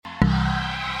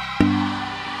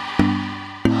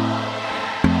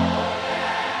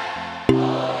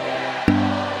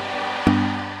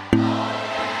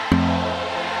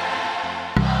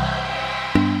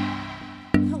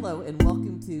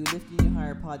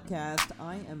podcast.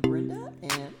 I am Brenda,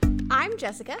 and I'm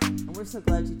Jessica. And we're so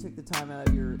glad you took the time out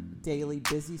of your daily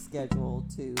busy schedule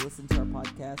to listen to our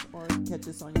podcast or catch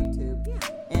us on YouTube.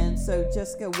 Yeah. And so,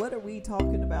 Jessica, what are we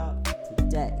talking about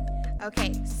today?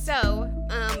 Okay, so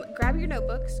grab your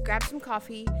notebooks, grab some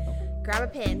coffee, grab a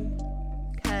pen,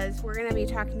 because we're going to be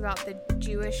talking about the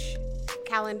Jewish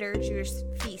calendar, Jewish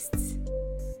feasts.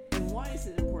 And why is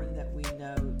it important that we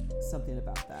know something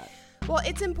about that? Well,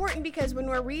 it's important because when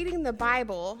we're reading the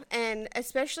Bible, and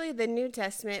especially the New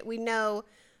Testament, we know,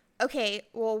 okay,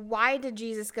 well, why did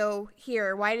Jesus go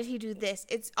here? Why did he do this?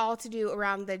 It's all to do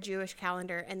around the Jewish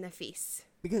calendar and the feasts.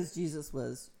 Because Jesus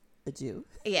was a Jew?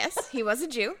 Yes, he was a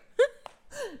Jew.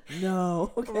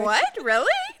 No. Okay. What? Really?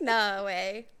 No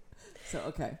way. So,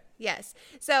 okay. Yes.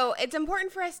 So it's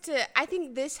important for us to, I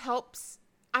think this helps.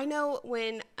 I know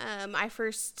when I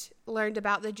first learned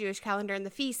about the Jewish calendar and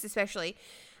the feasts especially,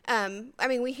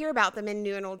 we hear about them in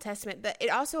New and Old Testament, but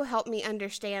it also helped me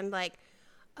understand, like,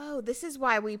 oh, this is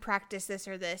why we practice this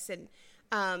or this, and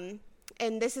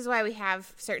this is why we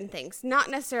have certain things.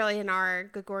 Not necessarily in our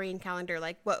Gregorian calendar,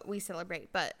 like what we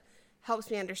celebrate, but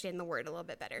helps me understand the word a little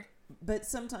bit better. But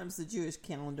sometimes the Jewish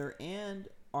calendar and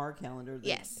our calendar,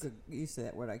 yes, you say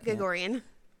that word, I can't. Gregorian.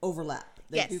 Overlap.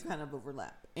 They yes. do kind of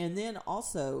overlap. And then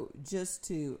also, just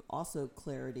to also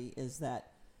clarity is that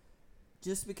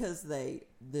just because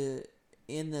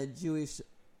in the Jewish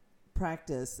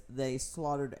practice, they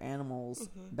slaughtered animals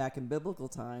back in biblical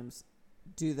times,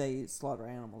 do they slaughter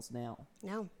animals now?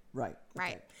 No. Right.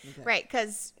 Right. Okay. Right,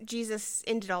 because Jesus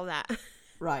ended all that.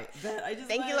 Right. But I just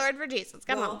Thank you, Lord, for Jesus.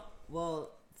 Come on.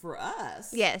 Well, for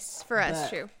us. Yes, for us,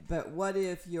 true. But what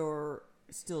if you're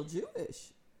still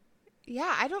Jewish?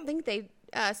 Yeah, I don't think they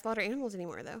slaughter animals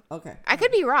anymore, though. Okay. I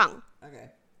could be wrong.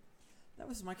 Okay. That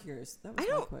was my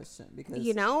question. Because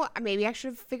maybe I should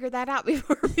have figured that out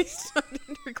before we started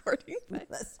recording. But.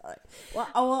 That's all right.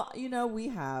 Well, we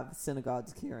have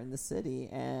synagogues here in the city,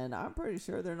 and I'm pretty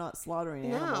sure they're not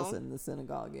slaughtering animals in the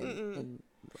synagogue in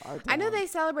our town. I know they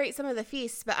celebrate some of the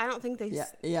feasts, but I don't think they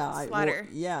slaughter.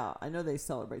 I know they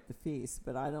celebrate the feast,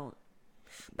 but I don't.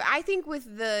 But I think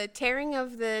with the tearing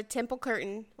of the temple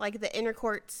curtain, like the inner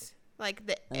courts, like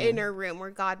the inner room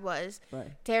where God was,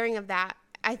 tearing of that,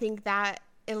 I think that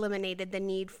eliminated the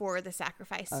need for the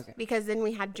sacrifice. Okay. Because then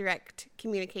we had direct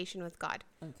communication with God.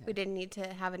 Okay. We didn't need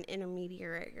to have an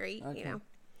intermediary,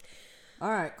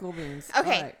 All right, cool beans.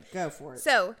 Okay. All right, go for it.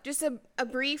 So, just a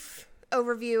brief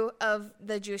overview of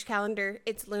the Jewish calendar.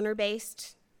 It's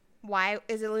lunar-based. Why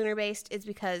is it lunar-based? It's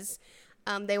because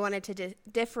they wanted to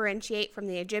differentiate from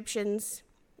the Egyptians,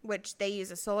 which they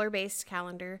use a solar-based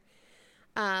calendar.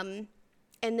 And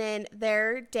then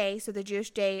their day, so the Jewish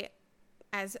day,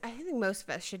 as I think most of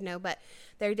us should know, but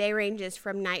their day ranges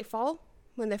from nightfall,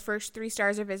 when the first 3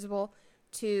 stars are visible,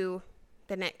 to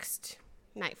the next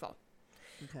nightfall.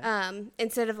 Okay.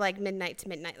 Instead of like midnight to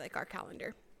midnight like our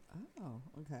calendar. Oh,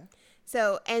 okay.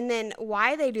 So, and then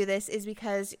why they do this is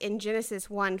because in Genesis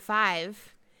 1:5,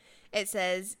 it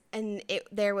says, and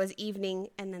there was evening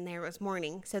and then there was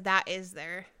morning. So that is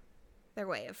their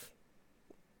way of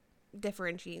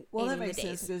differentiating. Well, that makes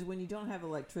sense because when you don't have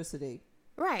electricity.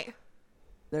 Right.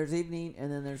 There's evening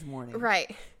and then there's morning.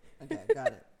 Right. Okay, got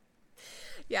it.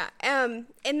 Yeah. And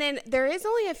then there is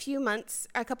only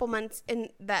a couple months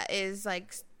in that is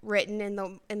like written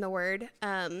in the word.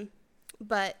 And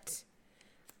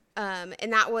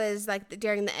that was like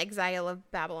during the exile of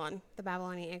Babylon, the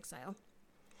Babylonian exile.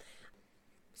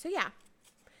 So yeah.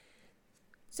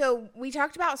 So we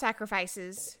talked about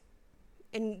sacrifices,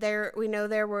 and we know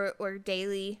there were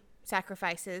daily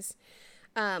sacrifices.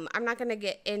 I'm not going to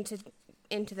get into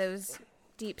those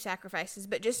deep sacrifices,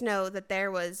 but just know that there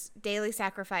was daily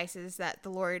sacrifices that the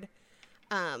Lord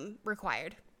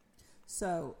required.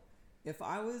 So, if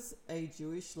I was a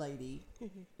Jewish lady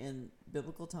in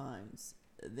biblical times,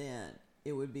 then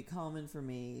it would be common for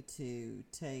me to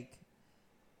take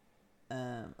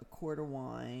a quart of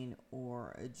wine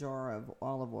or a jar of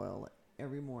olive oil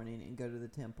every morning and go to the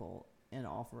temple and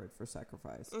offer it for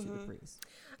sacrifice to the priest.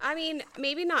 I mean,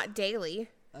 maybe not daily.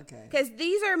 Okay. Because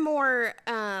these are more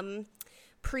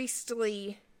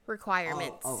priestly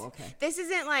requirements. Oh, okay. This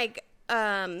isn't like,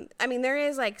 there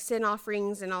is like sin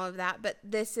offerings and all of that, but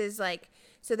this is like,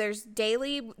 so there's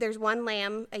 1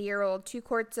 lamb, a year old, 2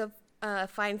 quarts of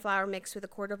fine flour mixed with a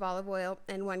quart of olive oil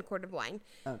and 1 quart of wine.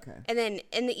 Okay. And then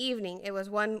in the evening, it was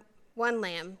one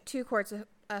lamb, 2 quarts of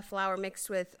flour mixed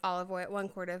with olive oil, 1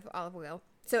 quart of olive oil.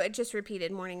 So it just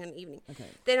repeated morning and evening. Okay.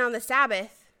 Then on the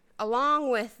Sabbath,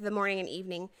 along with the morning and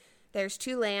evening, there's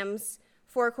 2 lambs,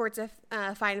 4 quarts of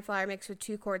fine flour mixed with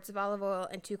 2 quarts of olive oil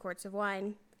and 2 quarts of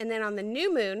wine. And then on the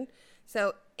new moon,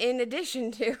 so in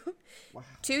addition to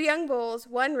 2 young bulls,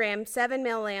 1 ram, 7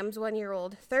 male lambs, 1 year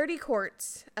old, 30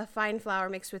 quarts of fine flour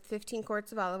mixed with 15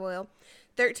 quarts of olive oil,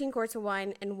 13 quarts of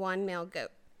wine, and 1 male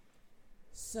goat.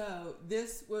 So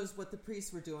this was what the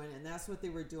priests were doing, and that's what they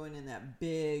were doing in that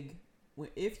big.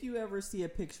 If you ever see a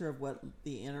picture of what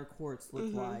the inner courts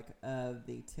look like of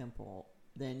the temple,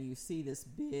 then you see this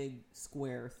big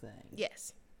square thing.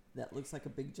 Yes. That looks like a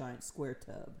big giant square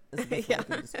tub. That's the best way I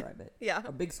can describe it. Yeah.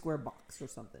 A big square box or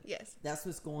something. Yes. That's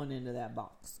what's going into that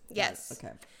box. Yes.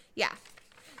 Okay. Yeah.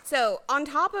 So on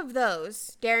top of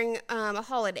those, during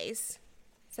holidays,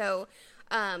 so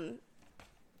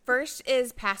first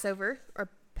is Passover or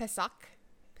Pesach.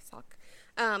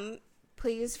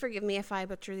 Please forgive me if I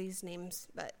butcher these names,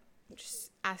 but I'm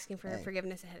just asking for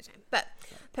forgiveness ahead of time. But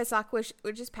Pesach, which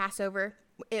is Passover,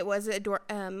 it was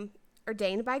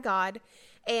ordained by God,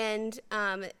 and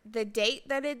the date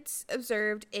that it's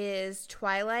observed is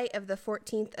twilight of the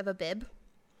 14th of Abib,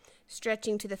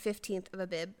 stretching to the 15th of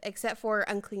Abib, except for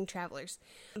unclean travelers.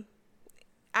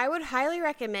 I would highly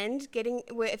recommend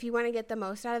if you want to get the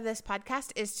most out of this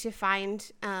podcast, is to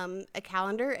find a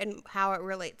calendar and how it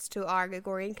relates to our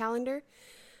Gregorian calendar.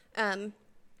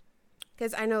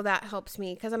 Because I know that helps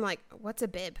me, because I'm like, what's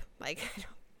Abib? Like,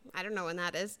 I don't know when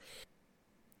that is.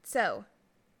 So,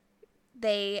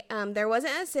 there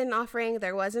wasn't a sin offering,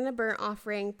 there wasn't a burnt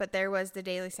offering, but there was the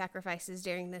daily sacrifices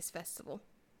during this festival.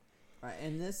 Right,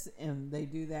 and they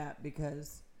do that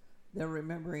because they're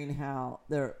remembering how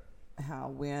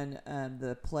when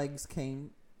the plagues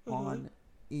came on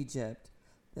Egypt,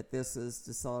 that this is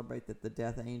to celebrate that the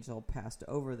death angel passed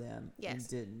over them and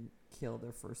didn't kill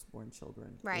their firstborn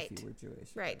children. Right. If you were Jewish.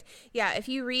 Right. Yeah. If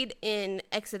you read in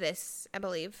Exodus, I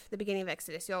believe the beginning of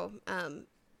Exodus, you'll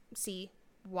see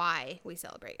why we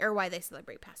celebrate, or why they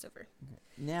celebrate Passover. Okay.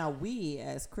 Now we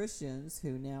as Christians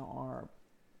who now are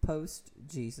post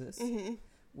Jesus,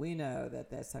 we know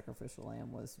that sacrificial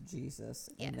lamb was Jesus,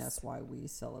 and that's why we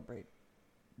celebrate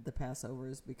the Passover,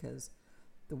 is because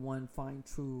the one fine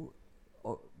true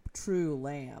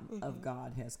lamb of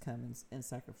God has come and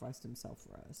sacrificed himself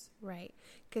for us. Right,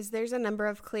 because there's a number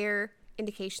of clear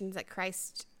indications that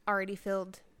Christ already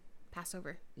filled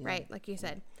Passover, right? Like you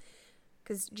said.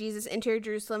 Because Jesus entered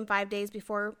Jerusalem 5 days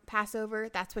before Passover.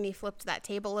 That's when he flipped that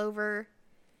table over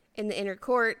in the inner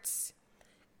courts.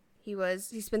 He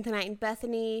spent the night in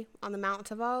Bethany on the Mount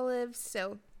of Olives.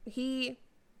 So he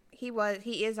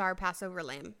is our Passover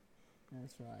lamb.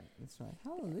 That's right.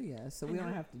 Hallelujah. So we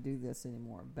don't have to do this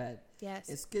anymore. But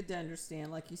it's good to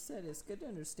understand, like you said, it's good to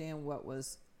understand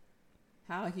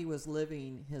how he was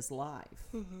living his life.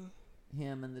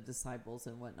 Him and the disciples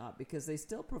and whatnot, because they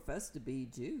still profess to be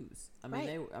Jews. I mean,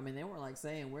 they weren't like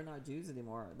saying we're not Jews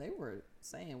anymore. They were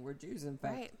saying we're Jews. In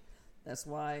fact, that's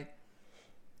why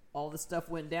all the stuff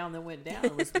went down that went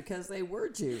down was because they were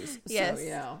Jews. Yes.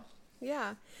 So,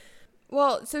 yeah.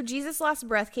 Well, so Jesus' last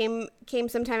breath came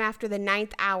sometime after the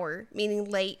 9th hour, meaning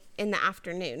late in the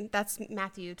afternoon. That's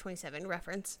Matthew 27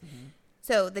 reference.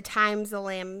 So the times the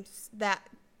lambs, that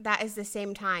is the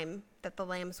same time that the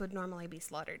lambs would normally be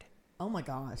slaughtered. Oh my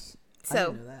gosh. So, I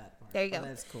didn't know that part. There you go.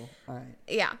 That's cool. All right.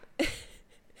 Yeah.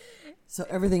 So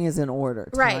everything is in order.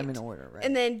 Time in order, right?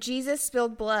 And then Jesus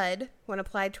spilled blood, when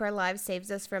applied to our lives,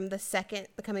 saves us from the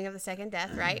coming of the second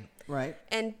death, right? Right.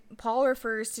 And Paul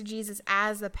refers to Jesus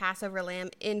as the Passover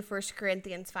lamb in 1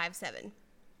 Corinthians 5:7.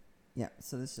 Yeah.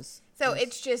 So this just. So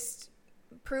it's just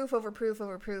proof over proof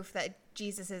over proof that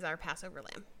Jesus is our Passover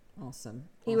lamb. Awesome.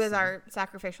 He was our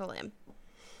sacrificial lamb.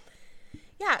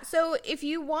 Yeah, so if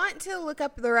you want to look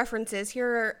up the references, here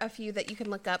are a few that you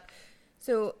can look up.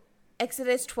 So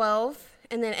Exodus 12,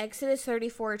 and then Exodus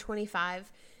 34:25.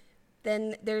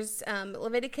 Then there's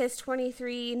Leviticus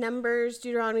 23, Numbers,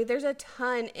 Deuteronomy. There's a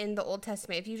ton in the Old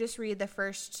Testament. If you just read the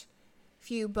first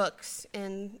few books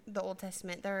in the Old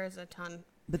Testament, there is a ton.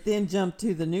 But then jump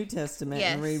to the New Testament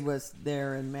and read what's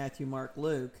there in Matthew, Mark,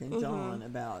 Luke, and John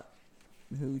about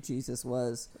who Jesus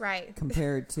was, right,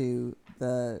 compared to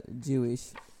the Jewish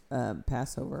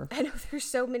Passover. I know there's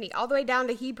so many, all the way down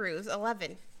to Hebrews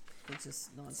 11. It's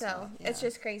just nonstop. So it's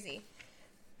just crazy.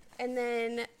 And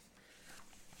then,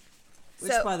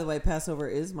 which, by the way, Passover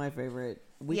is my favorite.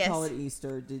 We call it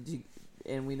Easter.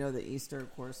 And we know that Easter,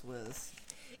 of course, was.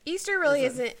 Easter really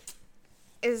isn't.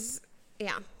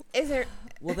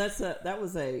 Well, that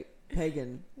was a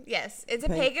pagan. Yes, it's a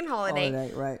pagan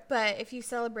holiday, right? But if you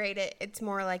celebrate it, it's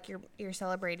more like you're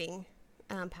celebrating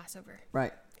Passover,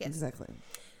 right? Yes. Exactly.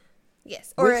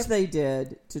 Yes, which they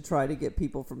did to try to get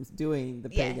people from doing the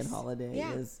pagan holiday.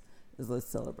 Is let's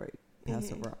celebrate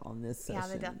Passover on this session. Yeah,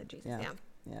 the death of Jesus. Yeah.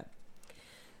 Yeah.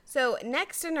 So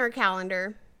next in our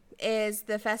calendar is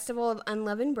the Festival of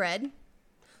Unleavened Bread,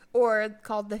 or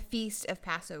called the Feast of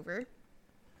Passover.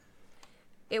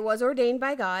 It was ordained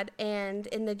by God, and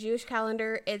in the Jewish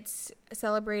calendar, it's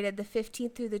celebrated the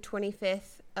 15th through the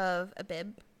 25th of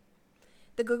Abib.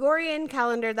 The Gregorian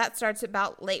calendar, that starts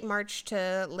about late March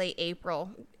to late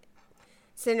April,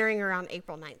 centering around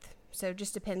April 9th. So it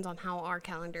just depends on how our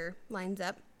calendar lines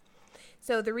up.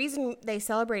 So the reason they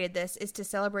celebrated this is to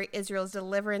celebrate Israel's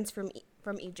deliverance from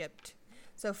Egypt.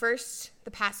 So first,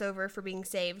 the Passover for being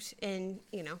saved, and,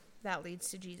 that leads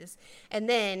to Jesus. And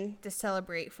then to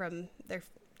celebrate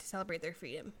their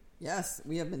freedom. Yes,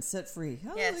 we have been set free.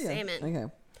 Hallelujah. Yes, amen. Okay.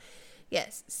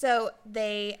 Yes, so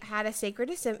they had a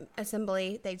sacred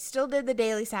assembly. They still did the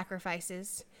daily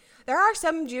sacrifices. There are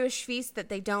some Jewish feasts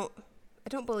that I don't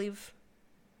believe.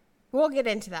 We'll get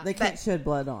into that. They can't shed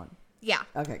blood on. Yeah.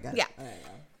 Okay, got it. Yeah. All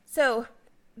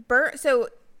right, So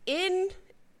in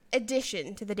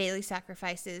addition to the daily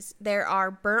sacrifices, there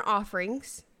are burnt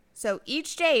offerings. So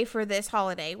each day for this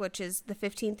holiday, which is the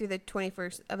 15th through the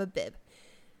 21st of Abib,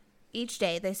 each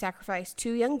day they sacrifice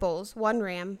 2 young bulls, 1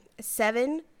 ram,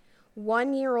 7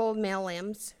 one-year-old male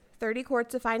lambs, 30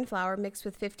 quarts of fine flour mixed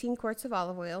with 15 quarts of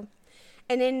olive oil.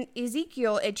 And in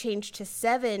Ezekiel, it changed to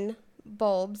 7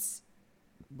 bulls.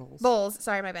 7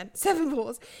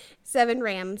 bulls, 7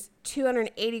 rams,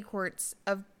 280 quarts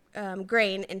of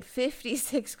grain, and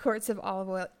 56 quarts of olive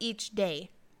oil each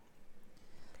day.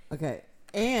 Okay.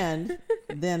 And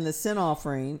then the sin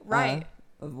offering. Right.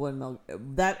 Of 1 milk.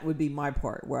 That would be my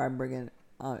part, where I'm bringing,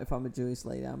 if I'm a Jewish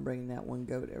lady, I'm bringing that 1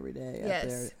 goat every day. Yes. Up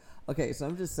there. Okay, so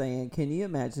I'm just saying, can you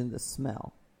imagine the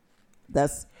smell?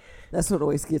 That's what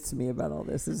always gets me about all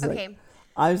this. Is Okay. Like,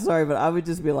 I'm sorry, but I would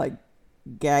just be like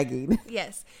gagging.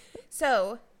 Yes.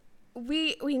 So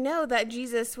we know that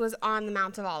Jesus was on the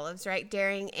Mount of Olives, right,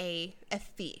 during a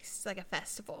feast, like a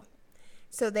festival.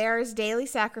 So there's daily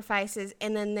sacrifices,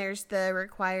 and then there's the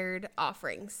required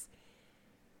offerings.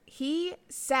 He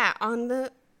sat on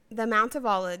the Mount of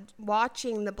Olives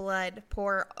watching the blood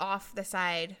pour off the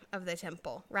side of the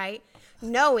temple, right?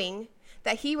 Knowing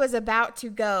that he was about to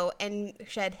go and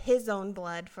shed his own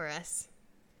blood for us.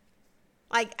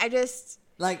 Like,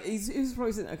 he's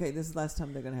probably saying, okay, this is the last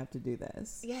time they're going to have to do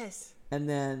this. Yes. And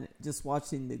then just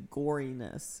watching the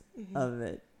goriness of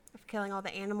it. Of killing all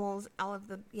the animals, all of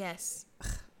the, yes.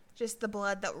 Just the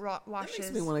blood that washes. That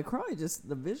makes me want to cry, just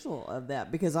the visual of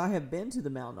that. Because I have been to the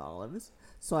Mount Olives,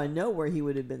 so I know where he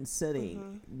would have been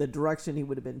sitting, the direction he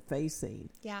would have been facing.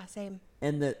 Yeah, same.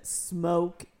 And the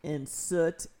smoke and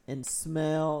soot and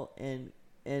smell and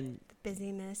the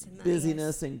busyness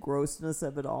and grossness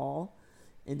of it all.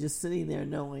 And just sitting there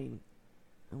knowing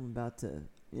I'm about to,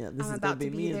 this is going to be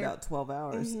me in about 12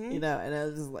 hours, and I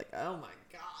was just like, oh my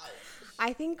God.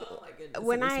 I think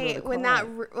when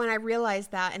I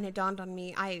realized that and it dawned on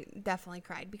me, I definitely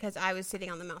cried because I was sitting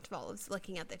on the Mount of Olives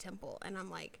looking at the temple, and I'm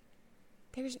like,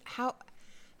 he's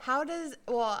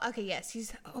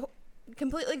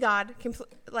completely God,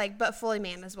 but fully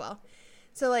man as well.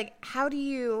 So like, how do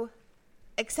you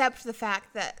accept the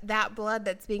fact that blood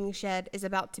that's being shed is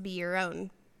about to be your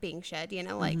own being shed,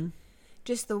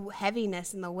 just the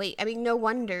heaviness and the weight. I mean, no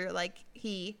wonder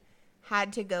he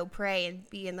had to go pray and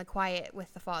be in the quiet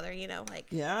with the Father, and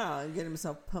get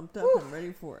himself pumped up and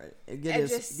ready for it. Get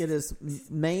his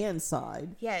man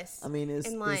side. Yes. I mean, his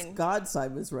God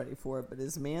side was ready for it, but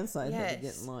his man side had to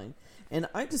get in line. And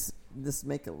I just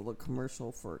make a little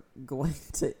commercial for going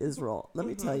to Israel. Let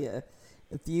me tell you,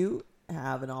 if you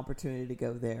have an opportunity to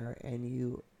go there and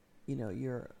you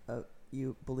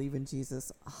believe in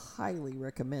Jesus, highly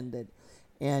recommend it.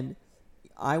 And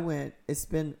I went, it's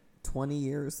been 20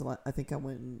 years. I think I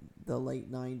went in the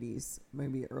late 90s,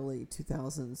 maybe early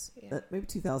 2000s, maybe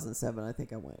 2007. I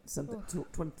think I went something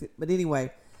 20. But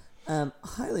anyway,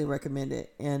 highly recommend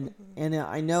it. And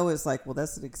I know it's like, well,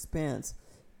 that's an expense.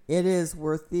 It is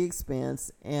worth the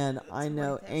expense, and I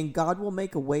know, and God will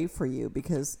make a way for you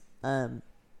because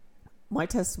my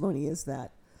testimony is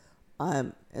that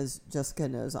as Jessica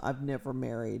knows, I've never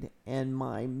married, and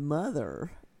my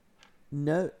mother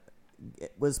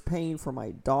was paying for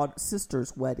my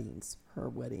sister's weddings, her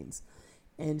weddings.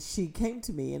 And she came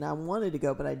to me, and I wanted to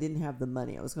go, but I didn't have the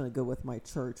money. I was going to go with my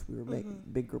church. We were making a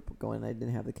big group going. I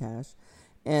didn't have the cash.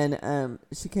 And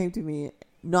she came to me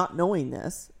not knowing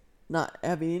this, not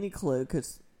having any clue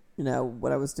because,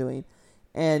 what I was doing.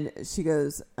 And she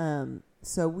goes,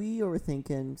 so we were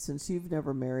thinking, since you've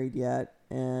never married yet,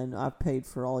 and I've paid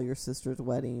for all your sister's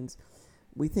weddings,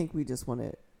 we think we just want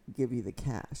to give you the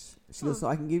cash. She goes, so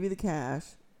I can give you the cash,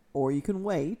 or you can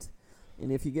wait, and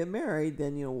if you get married,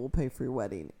 then we'll pay for your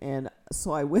wedding. And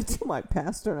so I went to my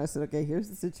pastor and I said, okay, here's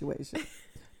the situation.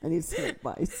 I need some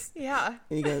advice. Yeah.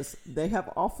 And he goes, they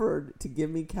have offered to give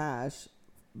me cash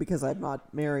because I'm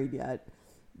not married yet,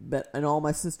 and all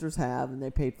my sisters have, and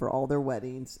they paid for all their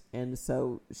weddings. And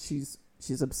so she's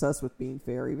obsessed with being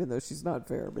fair, even though she's not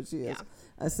fair, but she is. Yeah.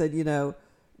 I said,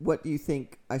 what do you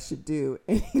think I should do?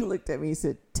 And he looked at me and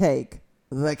said, take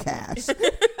the cash.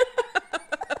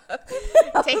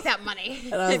 Take that money.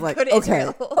 And I was like, go to okay.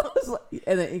 Israel.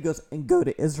 And then he goes, and go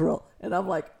to Israel. And I'm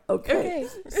like, okay.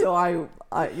 So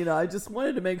I just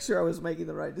wanted to make sure I was making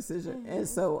the right decision. And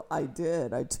so I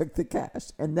did. I took the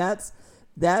cash. And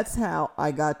that's how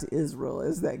I got to Israel,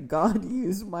 is that God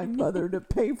used my mother to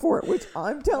pay for it, which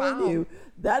I'm telling you,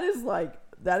 that is God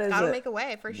will make a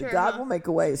way for sure. God will make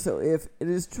a way. So if it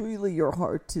is truly your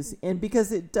heart to see, and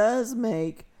because it does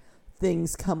make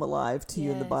things come alive to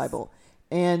you in the Bible.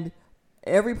 And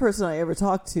every person I ever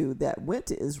talked to that went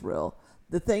to Israel,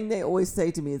 the thing they always say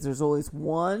to me is there's always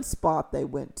one spot they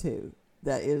went to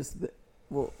that is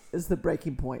the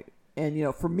breaking point.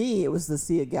 And for me, it was the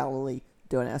Sea of Galilee.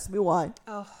 Don't ask me why.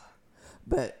 Oh.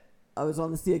 But I was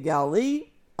on the Sea of Galilee.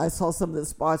 I saw some of the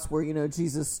spots where,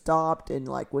 Jesus stopped, and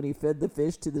like when he fed the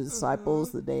fish to the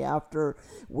disciples the day after,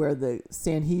 where the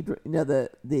Sanhedrin, the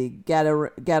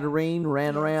Gadarene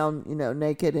ran around,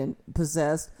 naked and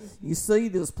possessed. You see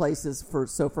those places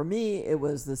so for me, it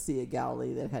was the Sea of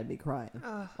Galilee that had me crying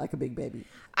like a big baby.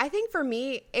 I think for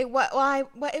me, it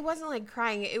wasn't like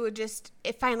crying.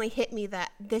 It finally hit me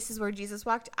that this is where Jesus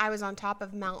walked. I was on top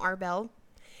of Mount Arbel.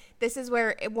 This is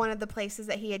where one of the places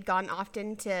that he had gone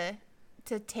often to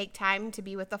take time to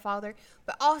be with the Father,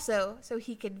 but also so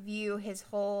he could view his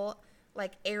whole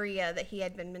area that he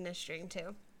had been ministering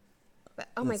to. But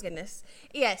my goodness.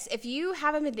 Yes, if you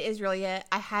haven't been to Israel yet,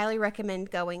 I highly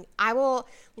recommend going. I will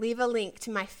leave a link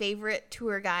to my favorite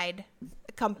tour guide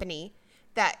company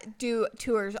that do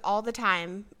tours all the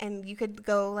time, and you could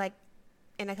go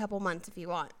in a couple months if you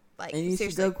want. And you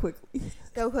seriously, should go quickly.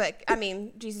 Go quick. I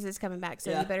mean, Jesus is coming back,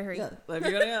 so you better hurry. Yeah. If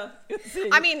you're gonna go.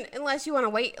 I mean, unless you want to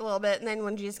wait a little bit, and then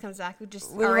when Jesus comes back, we'll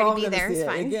We're already be there. It's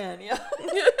fine. Again, yeah.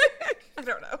 I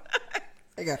don't know.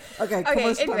 Okay.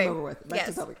 Commercial time over with. Back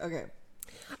to topic.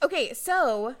 Okay,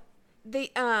 so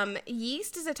the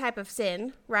yeast is a type of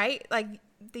sin, right? Like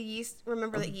the yeast.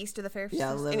 Remember the yeast of the Pharisees?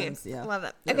 Yeah, leavens. Anyway, Yeah, love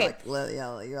it. You're Okay,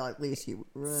 you're like, at least you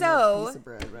ruined so a piece of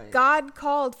bread, right? God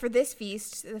called for this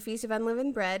feast, the Feast of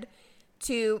Unleavened Bread,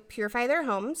 to purify their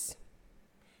homes,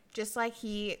 just like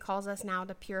He calls us now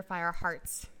to purify our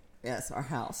hearts. Yes, our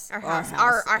house. Our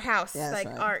house. Yes, like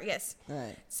right. yes.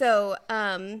 Right. So,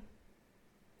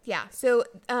 yeah. So,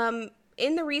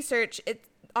 in the research,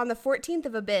 on the 14th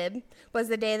of Abib was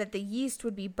the day that the yeast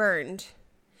would be burned.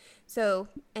 So,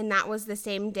 and that was the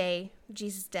same day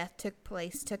Jesus' death took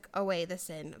place, took away the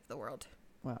sin of the world.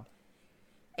 Wow.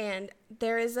 And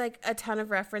there is a ton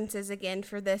of references again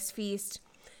for this feast.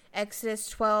 Exodus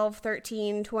 12,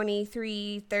 13,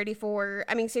 23, 34.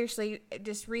 I mean, seriously,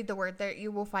 just read the word there.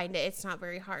 You will find it. It's not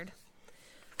very hard.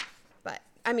 But,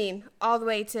 I mean, all the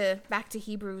way back to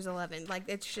Hebrews 11.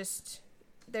 It's just,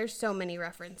 there's so many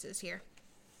references here.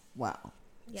 Wow.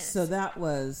 Yes. So that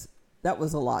was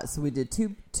a lot. So we did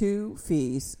two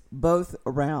feasts, both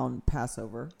around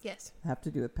Passover. Yes. Have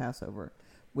to do with Passover,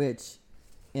 which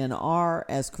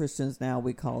as Christians now,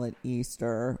 we call it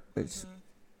Easter, which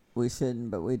we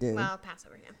shouldn't, but we do. Well,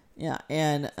 Passover, yeah. Yeah,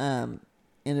 and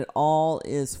it all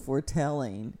is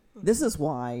foretelling. This is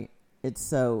why it's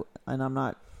so, and I'm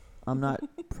not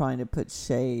trying to put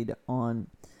shade on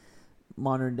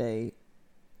modern day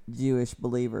Jewish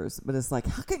believers, but it's like,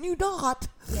 how can you not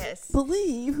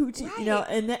believe who right.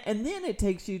 And then it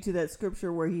takes you to that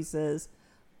scripture where he says,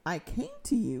 I came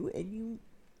to you and you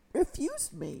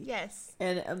refused me. Yes.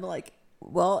 And I'm like,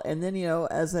 well, and then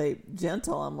as a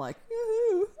Gentile, I'm like,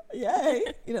 yoo-hoo, yay,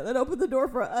 that opened the door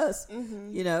for us.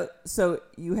 So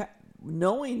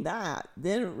knowing that,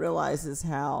 then it realizes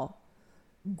how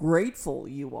grateful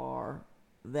you are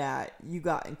that you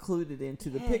got included into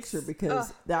the picture,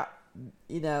 because that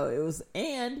it was,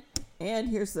 and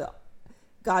here's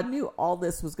God knew all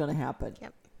this was going to happen.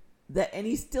 Yep. And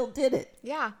he still did it.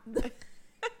 Yeah.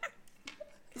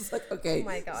 It's like, okay. Oh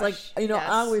my gosh. It's like,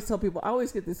 I always tell people, I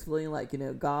always get this feeling like,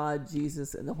 God,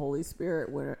 Jesus, and the Holy Spirit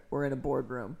were in a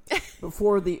boardroom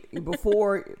before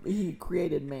he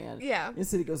created man. Yeah. And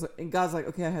so he goes, and God's like,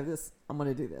 okay, I have this, I'm going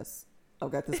to do this. I've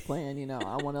got this plan,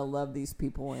 I want to love these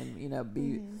people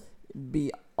and,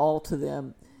 be all to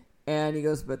them. And he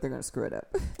goes, but they're going to screw it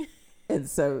up. And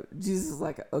so Jesus is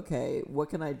like, okay, what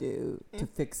can I do to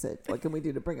fix it? What can we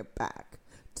do to bring it back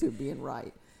to being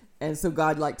right? And so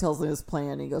God like tells him his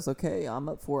plan. He goes, okay, I'm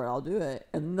up for it. I'll do it.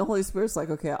 And the Holy Spirit's like,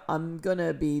 okay, I'm going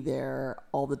to be there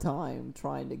all the time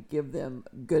trying to give them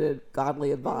good,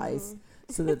 godly advice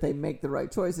so that they make the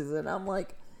right choices. And I'm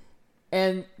like,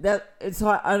 and that it's,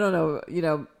 I don't know,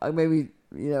 maybe,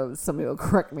 somebody will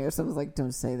correct me or someone's like,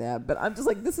 don't say that. But I'm just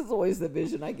like, this is always the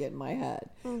vision I get in my head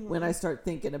when I start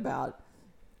thinking about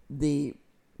the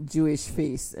Jewish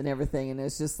feasts and everything. And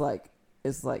it's just like,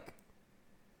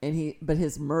 but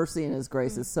his mercy and his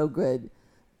grace is so good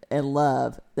and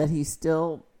love that he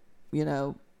still,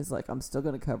 is like, I'm still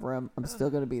going to cover them. I'm still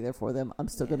going to be there for them. I'm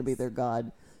still going to be their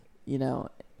God,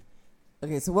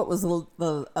 Okay, so what was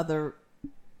the other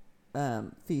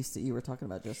feast that you were talking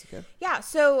about, Jessica? Yeah,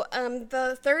 so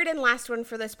the third and last one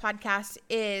for this podcast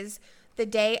is the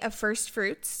Day of First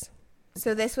Fruits.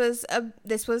 So this was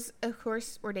of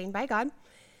course ordained by God.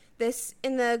 This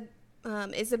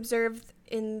is observed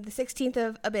in the 16th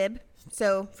of Abib.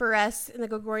 So for us in the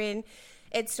Gregorian,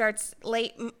 it starts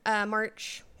late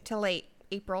March to late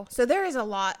April. So there is a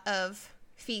lot of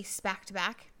feasts back to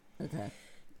back. Okay.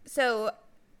 So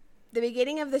the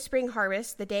beginning of the spring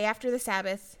harvest, the day after the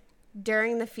Sabbath,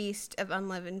 during the Feast of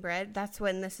Unleavened Bread, that's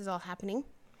when this is all happening.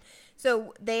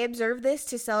 So they observe this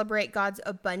to celebrate God's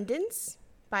abundance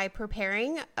by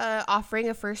preparing offering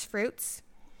of first fruits.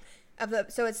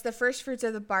 So it's the first fruits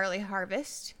of the barley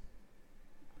harvest,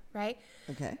 right?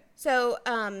 Okay. So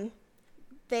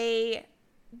there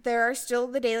are still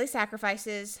the daily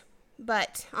sacrifices,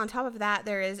 but on top of that,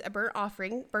 there is a burnt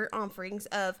offerings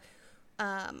of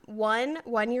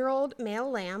 1-year-old male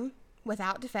lamb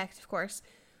without defect, of course,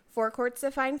 4 quarts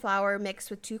of fine flour mixed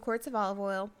with 2 quarts of olive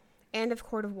oil, and a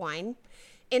quart of wine,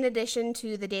 in addition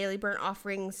to the daily burnt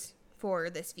offerings for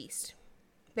this feast.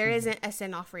 There isn't a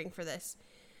sin offering for this.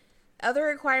 Other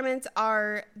requirements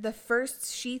are the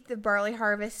first sheath of barley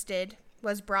harvested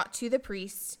was brought to the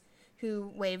priests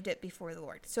who waved it before the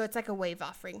Lord. So it's like a wave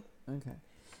offering. Okay.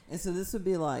 And so this would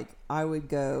be like, I would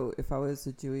go, if I was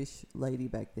a Jewish lady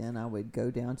back then, I would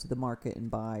go down to the market and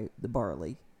buy the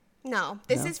barley. No,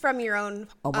 this is from your own,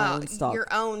 my own stock.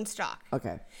 Your own stock.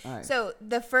 Okay. All right. So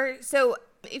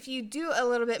if you do a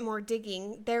little bit more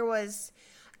digging, there was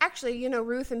actually,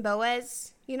 Ruth and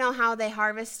Boaz, how they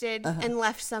harvested and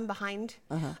left some behind.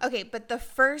 Okay. But the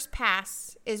first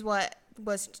pass is what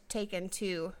was taken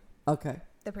to the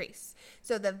priests.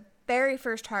 So the very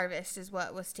first harvest is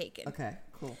what was taken. Okay,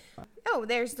 cool. Oh,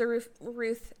 there's the Ruth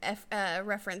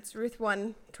reference, Ruth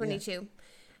 1:22. Yeah.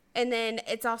 And then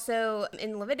it's also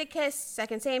in Leviticus,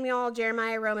 2 Samuel,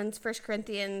 Jeremiah, Romans, 1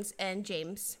 Corinthians, and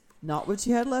James. Not what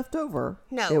you had left over.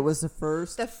 No. It was the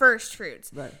first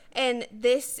fruits. Right. And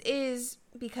this is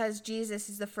because Jesus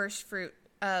is the first fruit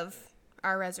of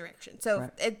our resurrection.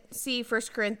 So see 1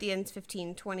 Corinthians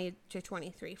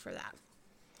 15:20-23 for that.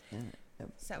 Okay.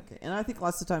 And I think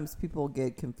lots of times people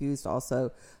get confused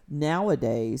also.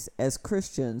 Nowadays, as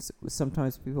Christians,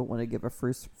 sometimes people want to give a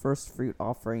first fruit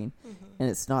offering,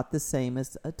 and it's not the same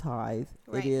as a tithe.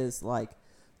 Right. It is like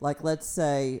let's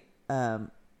say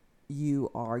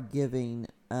you are giving,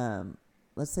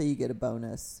 let's say you get a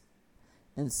bonus,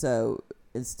 and so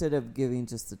instead of giving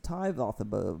just the tithe off the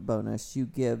bonus, you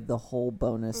give the whole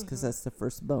bonus because that's the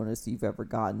first bonus you've ever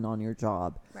gotten on your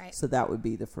job. Right. So that would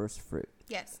be the first fruit.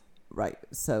 Yes. Right.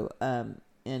 So, and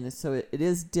so it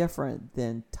is different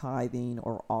than tithing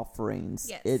or offerings.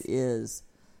 Yes. It is.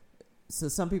 So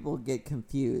some people get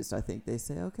confused. I think they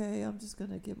say, okay, I'm just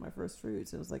going to give my first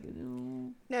fruits. It was like,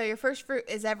 no. No, your first fruit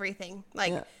is everything.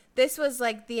 This was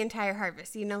like the entire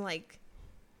harvest, like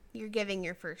you're giving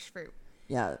your first fruit.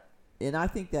 Yeah. And I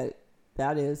think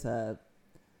that's a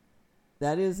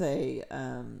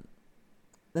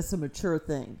mature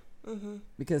thing.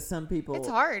 Because some people, it's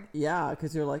hard. Yeah.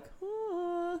 Because you're like,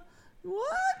 what?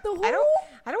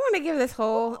 I don't want to give this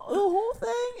whole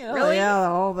thing. Really? Yeah, the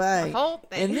whole thing. The whole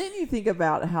thing. And then you think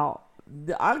about how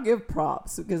I'll give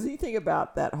props because you think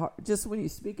about that just when you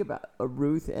speak about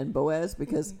Ruth and Boaz,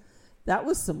 because that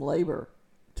was some labor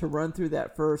to run through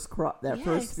that first crop,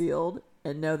 first field,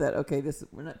 and know that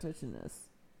we're not touching this.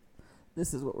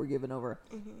 This is what we're giving over,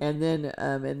 and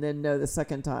then know the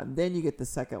second time. Then you get the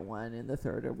second one and the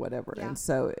third or whatever, and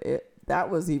so that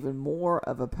was even more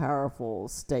of a powerful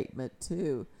statement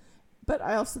too. But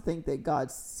I also think that God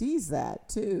sees that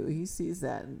too. He sees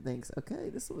that and thinks, okay,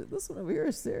 this one over here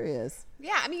is serious.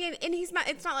 Yeah, I mean, and he's not.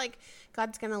 It's not like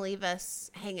God's gonna leave us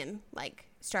hanging like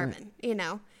starving.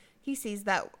 Right. He sees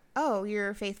that. Oh,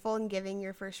 you're faithful in giving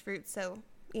your first fruits, so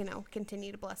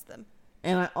continue to bless them.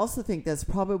 And I also think that's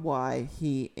probably why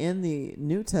he, in the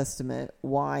New Testament,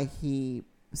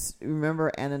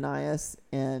 remember Ananias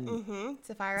and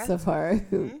Sapphira,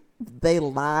 who they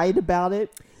lied about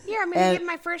it. Here, I'm going to give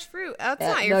my first fruit. Oh, it's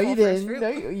not your no, full you first didn't. fruit.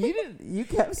 No, you didn't. You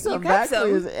kept some kept back some. for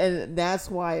you, and that's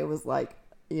why it was like,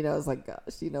 it's like, gosh,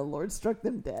 Lord struck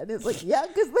them dead. It's like, yeah,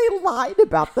 because they lied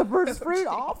about the first fruit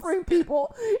offering,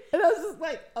 people. And I was just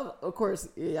like, of course,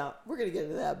 yeah, we're gonna get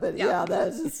into that, but yeah,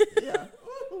 that's just, yeah.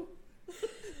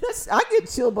 I get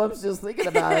chill bumps just thinking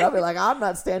about it. I'll be like, I'm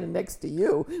not standing next to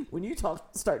you when you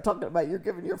start talking about you're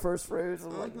giving your first fruits.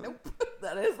 I'm like, nope,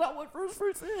 that is not what first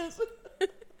fruits is.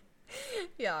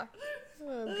 Yeah.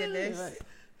 Oh, goodness. Anyway.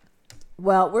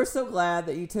 Well, we're so glad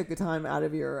that you took the time out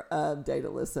of your day to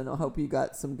listen. I hope you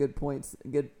got some good points,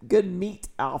 good meat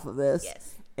off of this.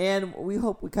 Yes. And we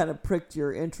hope we kind of pricked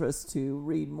your interest to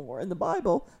read more in the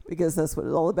Bible, because that's what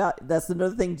it's all about. That's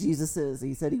another thing Jesus is.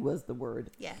 He said he was the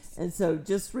Word. Yes. And so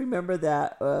just remember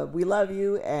that we love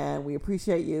you and we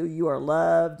appreciate you. You are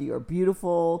loved. You are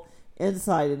beautiful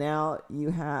inside and out.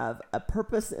 You have a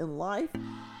purpose in life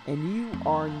and you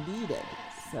are needed.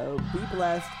 So be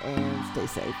blessed and stay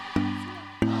safe.